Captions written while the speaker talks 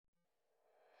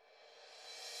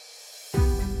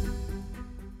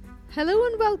Hello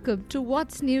and welcome to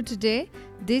What's New Today.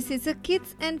 This is a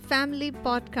kids and family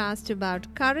podcast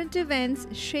about current events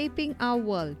shaping our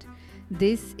world.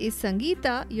 This is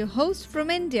Sangeeta, your host from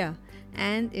India,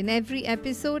 and in every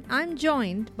episode I'm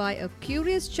joined by a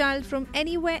curious child from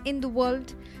anywhere in the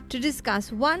world to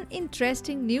discuss one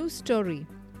interesting news story.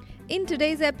 In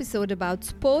today's episode about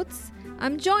sports,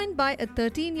 I'm joined by a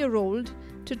 13-year-old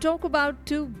to talk about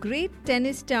two great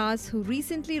tennis stars who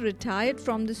recently retired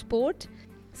from the sport,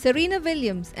 Serena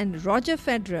Williams and Roger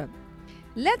Federer.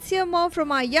 Let's hear more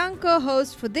from our young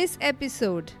co-host for this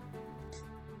episode.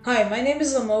 Hi, my name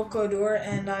is Amol Kodur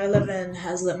and I live in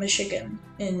Hazlet, Michigan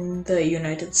in the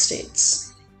United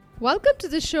States. Welcome to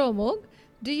the show, Amol.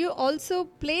 Do you also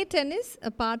play tennis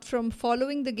apart from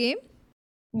following the game?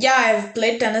 Yeah, I've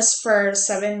played tennis for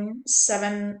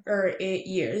seven or 8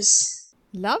 years.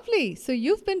 Lovely. So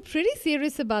you've been pretty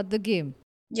serious about the game.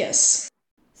 Yes.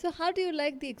 So how do you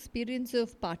like the experience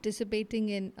of participating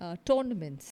in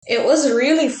tournaments? It was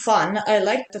really fun. I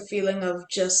liked the feeling of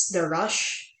just the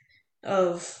rush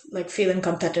of feeling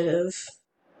competitive.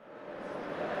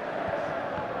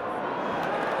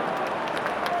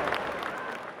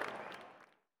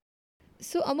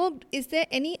 So Amol, is there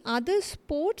any other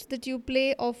sport that you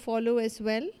play or follow as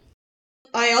well?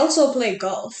 I also play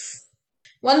golf.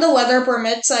 When the weather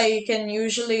permits, I can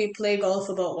usually play golf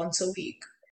about once a week.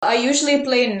 I usually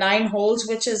play 9 holes,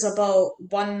 which is about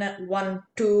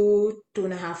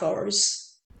 2.5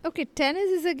 hours. Okay,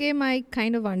 tennis is a game I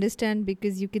kind of understand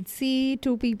because you can see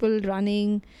two people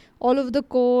running all over the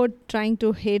court trying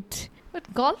to hit.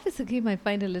 But golf is a game I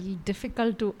find a little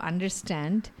difficult to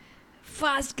understand.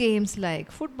 Fast games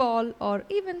like football or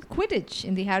even Quidditch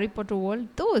in the Harry Potter world,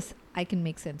 those I can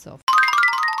make sense of.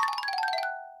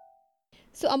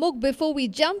 So Amok, before we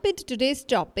jump into today's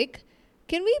topic,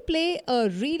 can we play a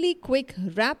really quick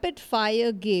rapid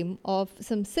fire game of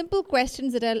some simple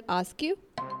questions that I'll ask you?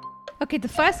 Okay, the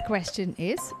first question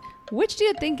is, which do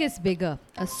you think is bigger,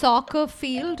 a soccer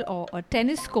field or a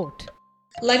tennis court?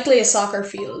 Likely a soccer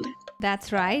field.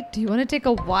 That's right. Do you want to take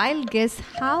a wild guess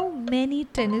how many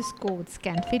tennis courts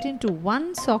can fit into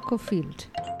one soccer field?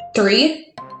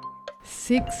 3?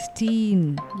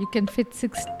 16. You can fit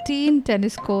 16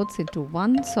 tennis courts into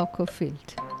one soccer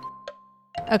field.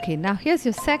 Okay, now here's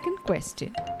your second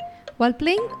question. While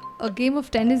playing a game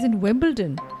of tennis in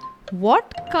Wimbledon,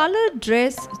 what color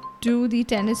dress do the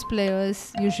tennis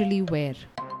players usually wear?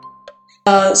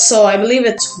 So I believe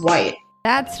it's white.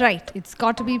 That's right. It's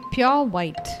got to be pure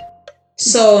white.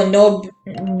 So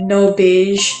no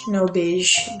beige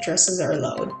dresses are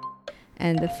allowed.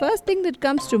 And the first thing that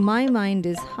comes to my mind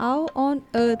is how on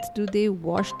earth do they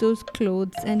wash those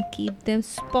clothes and keep them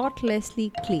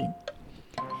spotlessly clean?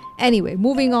 Anyway,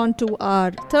 moving on to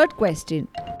our third question.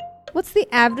 What's the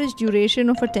average duration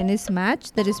of a tennis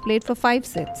match that is played for 5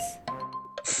 sets?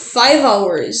 5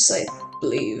 hours, I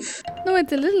believe. No,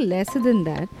 it's a little lesser than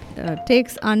that.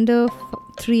 Takes under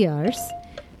 3 hours.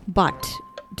 But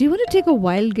do you want to take a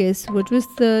wild guess? What was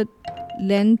the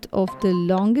length of the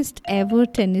longest ever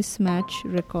tennis match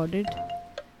recorded?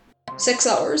 6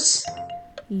 hours.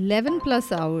 11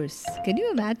 plus hours. Can you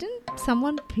imagine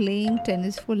someone playing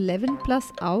tennis for 11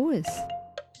 plus hours?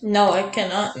 No, I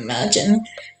cannot imagine.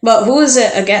 But who is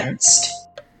it against?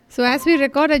 So as we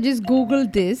record, I just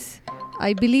googled this.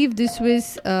 I believe this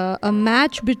was a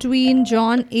match between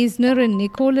John Isner and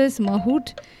Nicolas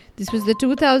Mahut. This was the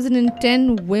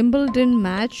 2010 Wimbledon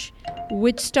match,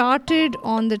 which started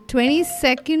on the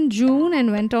 22nd June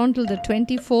and went on till the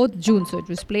 24th June. So it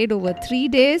was played over 3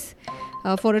 days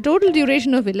for a total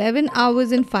duration of 11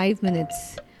 hours and 5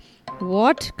 minutes.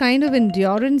 What kind of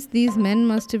endurance these men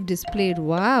must have displayed.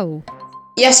 Wow.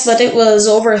 Yes, but it was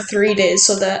over 3 days,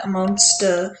 so that amounts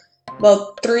to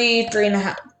about three and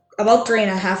a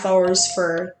half hours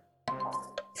for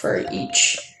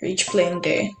each playing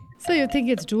day. So you think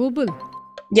it's doable?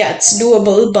 Yeah, it's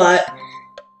doable, but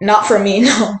not for me,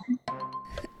 no.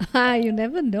 You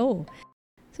never know.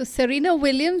 So Serena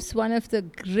Williams, one of the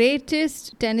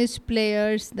greatest tennis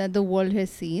players that the world has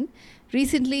seen,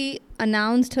 recently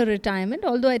announced her retirement,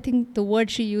 although I think the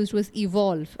word she used was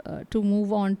evolve, to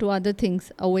move on to other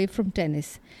things away from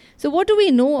tennis. So what do we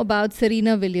know about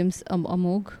Serena Williams,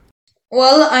 Amog?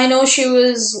 Well, I know she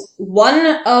was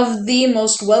one of the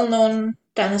most well-known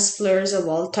tennis players of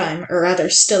all time, or rather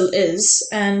still is,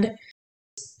 and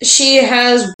she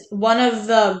has one of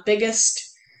the biggest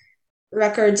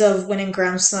records of winning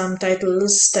Grand Slam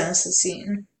titles tennis has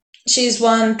seen. She's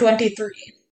won 23.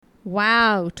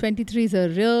 Wow, 23 is a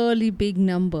really big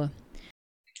number.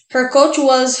 Her coach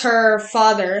was her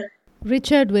father.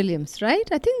 Richard Williams, right?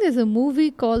 I think there's a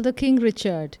movie called The King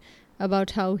Richard.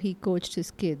 about how he coached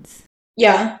his kids.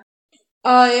 Yeah.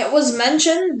 It was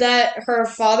mentioned that her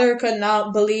father could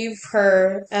not believe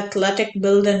her athletic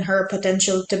build and her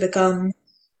potential to become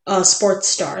a sports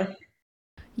star.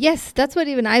 Yes, that's what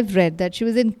even I've read, that she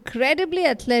was incredibly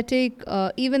athletic,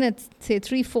 even at, say,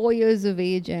 3, 4 years of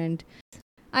age. And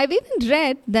I've even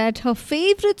read that her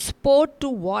favorite sport to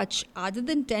watch, other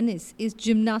than tennis, is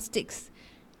gymnastics.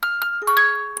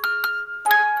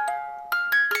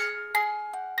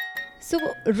 So,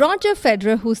 Roger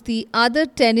Federer, who's the other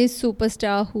tennis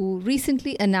superstar who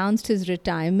recently announced his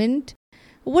retirement,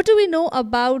 what do we know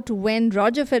about when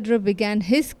Roger Federer began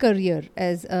his career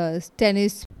as a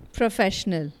tennis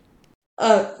professional?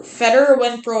 Federer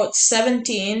went pro at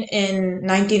 17 in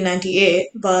 1998,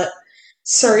 but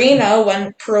Serena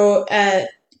went pro at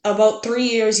about 3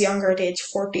 years younger at age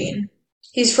 14.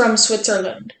 He's from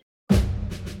Switzerland.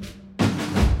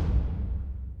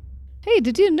 Hey,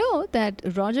 did you know that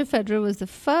Roger Federer was the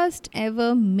first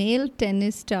ever male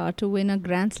tennis star to win a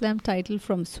Grand Slam title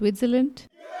from Switzerland?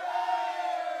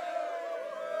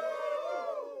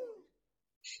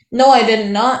 No, I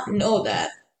did not know that.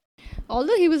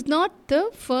 Although he was not the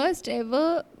first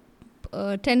ever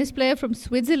tennis player from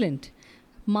Switzerland,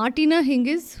 Martina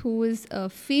Hingis, who is a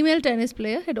female tennis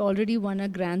player, had already won a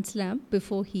Grand Slam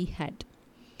before he had.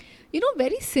 You know,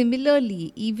 very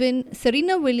similarly, even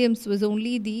Serena Williams was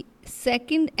only the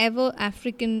second ever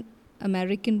African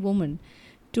American woman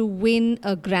to win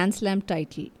a Grand Slam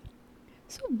title.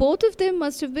 So both of them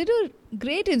must have been a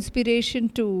great inspiration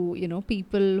to,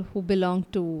 people who belong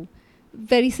to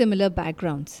very similar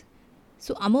backgrounds.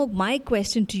 So Amog, my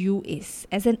question to you is,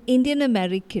 as an Indian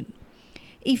American,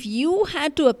 if you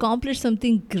had to accomplish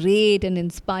something great and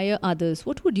inspire others,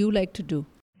 what would you like to do?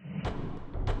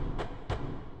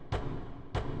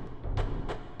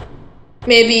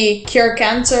 Maybe cure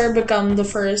cancer, become the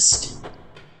first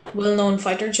well-known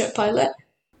fighter jet pilot.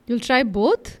 You'll try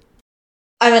both?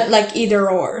 I meant like either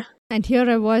or. And here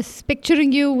I was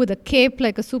picturing you with a cape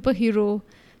like a superhero,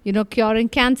 curing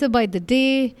cancer by the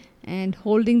day and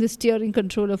holding the steering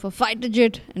control of a fighter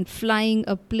jet and flying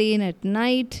a plane at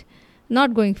night.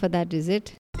 Not going for that, is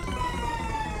it?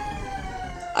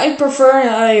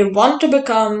 I want to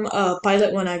become a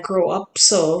pilot when I grow up,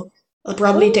 so I'll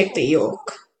probably take the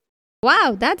yoke.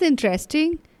 Wow, that's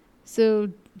interesting. So,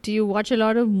 do you watch a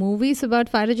lot of movies about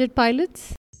fighter jet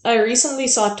pilots? I recently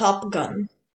saw Top Gun.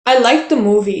 I liked the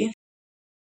movie.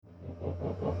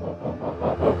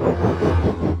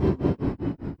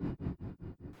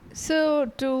 So,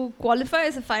 to qualify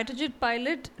as a fighter jet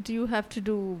pilot, do you have to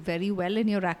do very well in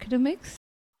your academics?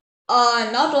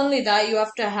 Not only that, you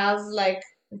have to have like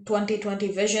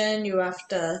 20/20 vision. You have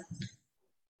to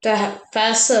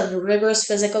pass a rigorous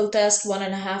physical test,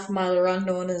 1.5 mile run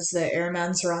known as the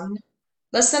airman's run.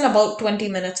 Less than about 20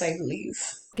 minutes, I believe.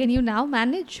 Can you now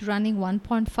manage running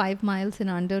 1.5 miles in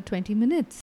under 20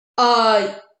 minutes?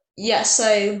 Yes,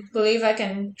 I believe I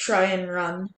can try and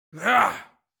run.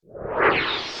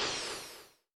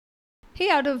 Hey,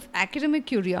 out of academic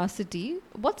curiosity,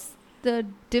 what's the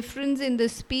difference in the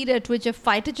speed at which a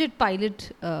fighter jet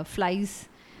pilot flies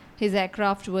his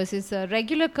aircraft versus a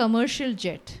regular commercial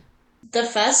jet? The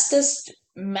fastest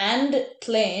manned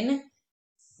plane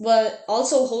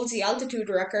also holds the altitude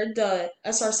record, the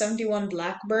SR-71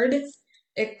 Blackbird.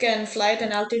 It can fly at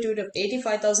an altitude of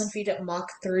 85,000 feet at Mach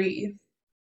 3,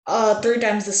 3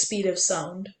 times the speed of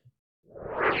sound.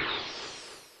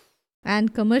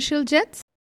 And commercial jets?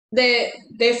 They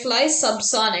fly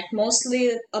subsonic,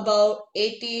 mostly about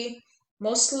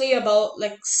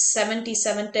like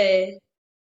 77 to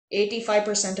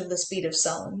 85% of the speed of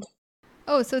sound.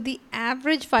 Oh, so the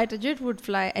average fighter jet would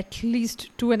fly at least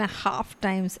 2.5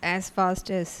 times as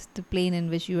fast as the plane in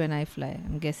which you and I fly,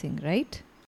 I'm guessing, right?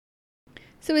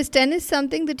 So is tennis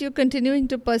something that you're continuing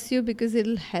to pursue because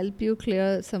it'll help you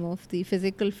clear some of the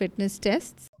physical fitness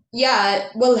tests? Yeah,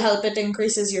 it will help. It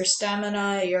increases your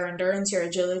stamina, your endurance, your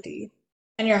agility,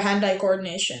 and your hand-eye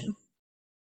coordination.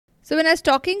 So when I was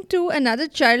talking to another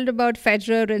child about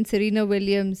Federer and Serena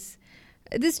Williams,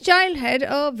 this child had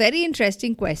a very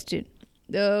interesting question.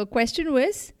 The question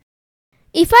was,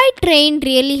 if I trained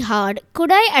really hard,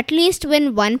 could I at least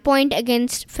win 1 point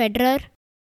against Federer?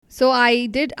 So I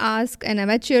did ask an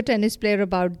amateur tennis player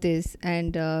about this,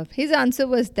 and his answer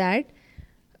was that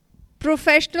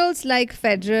professionals like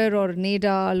Federer or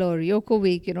Nadal or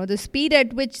Djokovic, the speed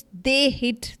at which they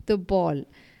hit the ball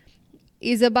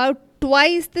is about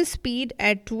twice the speed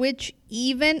at which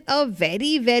even a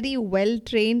very, very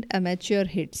well-trained amateur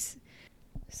hits.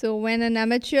 So when an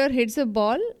amateur hits a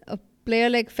ball, a player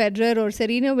like Federer or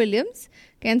Serena Williams,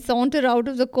 can saunter out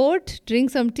of the court,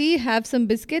 drink some tea, have some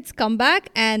biscuits, come back,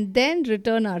 and then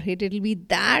return our hit. It'll be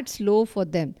that slow for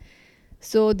them.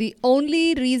 So the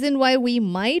only reason why we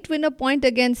might win a point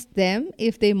against them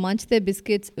if they munch their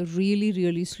biscuits really,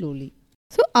 really slowly.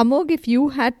 So Amog, if you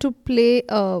had to play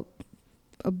a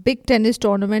big tennis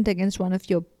tournament against one of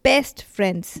your best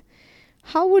friends,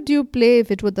 how would you play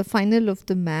if it were the final of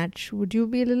the match? Would you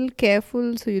be a little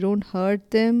careful so you don't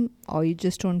hurt them, or you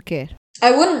just don't care?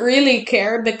 I wouldn't really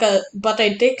care but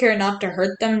I take care not to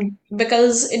hurt them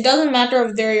because it doesn't matter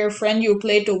if they're your friend, you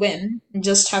play to win. You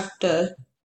just have to.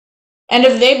 And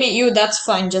if they beat you, that's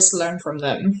fine. Just learn from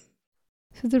them.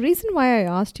 So the reason why I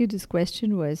asked you this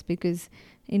question was because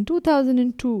in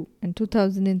 2002 and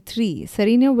 2003,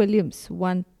 Serena Williams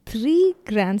won 3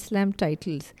 Grand Slam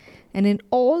titles. And in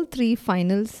all 3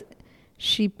 finals,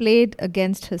 she played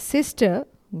against her sister,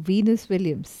 Venus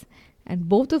Williams. And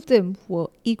both of them were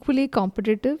equally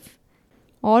competitive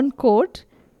on court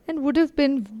and would have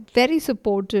been very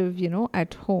supportive,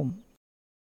 at home.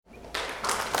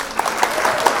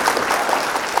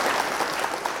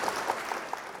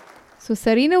 So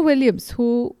Serena Williams,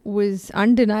 who was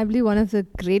undeniably one of the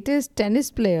greatest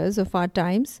tennis players of our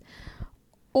times,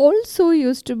 also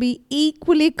used to be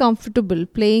equally comfortable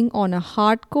playing on a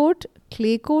hard court,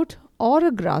 clay court, or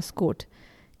a grass court.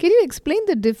 Can you explain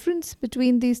the difference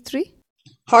between these 3?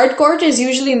 Hard court is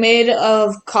usually made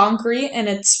of concrete and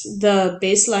the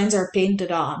baselines are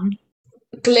painted on.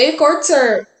 Clay courts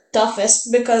are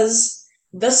toughest because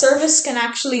the surface can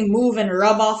actually move and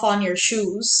rub off on your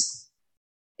shoes.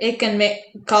 It can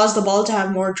cause the ball to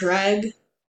have more drag.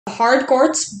 Hard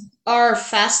courts are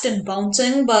fast and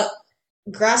bouncing, but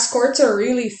grass courts are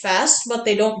really fast, but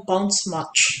they don't bounce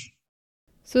much.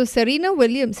 So Serena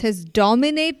Williams has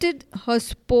dominated her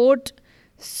sport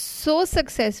so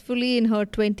successfully in her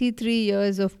 23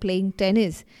 years of playing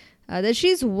tennis that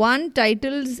she's won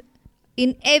titles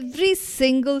in every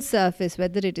single surface,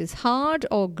 whether it is hard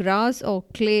or grass or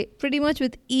clay, pretty much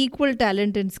with equal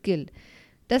talent and skill.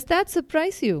 Does that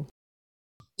surprise you?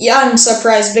 Yeah, I'm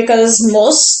surprised because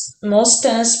most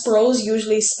tennis pros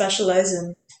usually specialize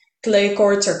in clay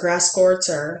courts or grass courts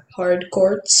or hard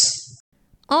courts.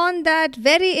 On that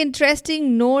very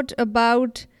interesting note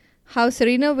about how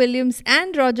Serena Williams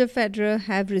and Roger Federer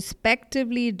have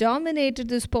respectively dominated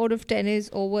the sport of tennis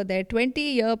over their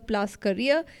 20-year plus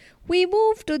career, we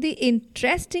move to the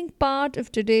interesting part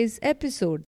of today's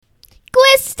episode.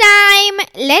 Quiz time!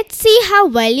 Let's see how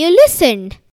well you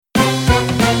listened.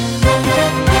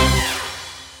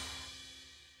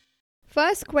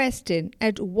 First question.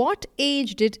 At what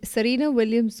age did Serena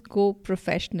Williams go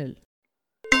professional?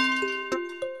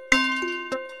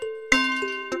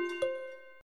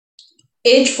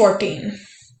 Age 14.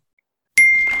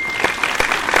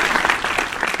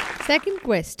 Second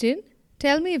question.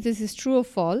 Tell me if this is true or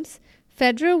false.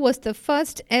 Federer was the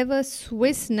first ever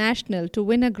Swiss national to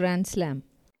win a Grand Slam.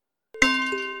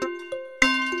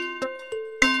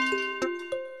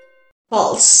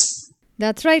 False.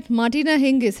 That's right. Martina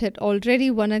Hingis had already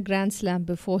won a Grand Slam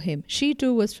before him. She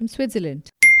too was from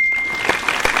Switzerland.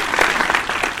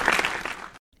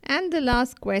 And the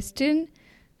last question.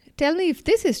 Tell me if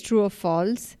this is true or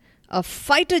false. A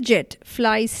fighter jet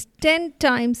flies 10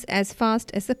 times as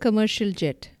fast as a commercial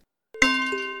jet.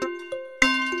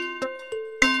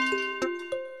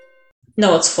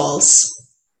 No, it's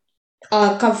false.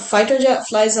 A fighter jet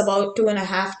flies about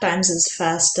 2.5 times as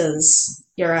fast as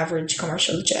your average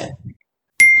commercial jet.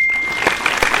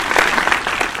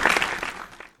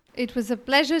 It was a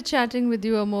pleasure chatting with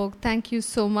you, Amog. Thank you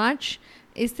so much.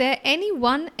 Is there any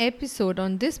one episode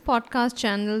on this podcast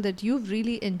channel that you've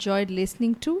really enjoyed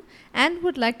listening to and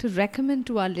would like to recommend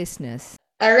to our listeners?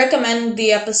 I recommend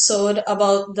the episode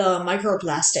about the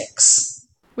microplastics.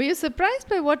 Were you surprised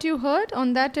by what you heard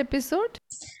on that episode?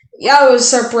 Yeah, I was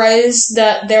surprised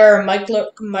that there are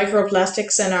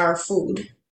microplastics in our food.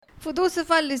 For those of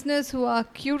our listeners who are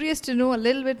curious to know a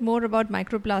little bit more about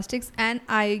microplastics, and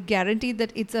I guarantee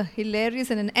that it's a hilarious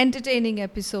and an entertaining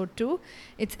episode too.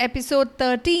 It's episode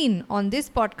 13 on this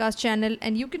podcast channel,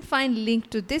 and you can find link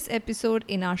to this episode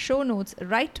in our show notes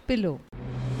right below.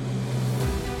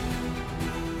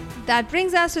 That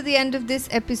brings us to the end of this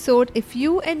episode. If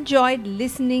you enjoyed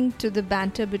listening to the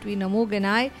banter between Amog and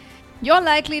I, you're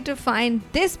likely to find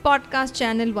this podcast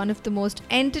channel one of the most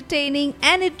entertaining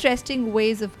and interesting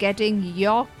ways of getting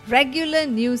your regular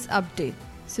news update.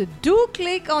 So do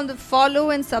click on the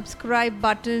follow and subscribe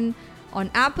button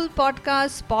on Apple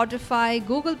Podcasts, Spotify,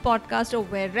 Google Podcasts, or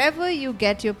wherever you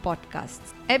get your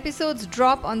podcasts. Episodes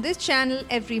drop on this channel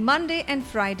every Monday and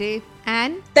Friday.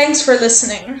 And thanks for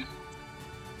listening.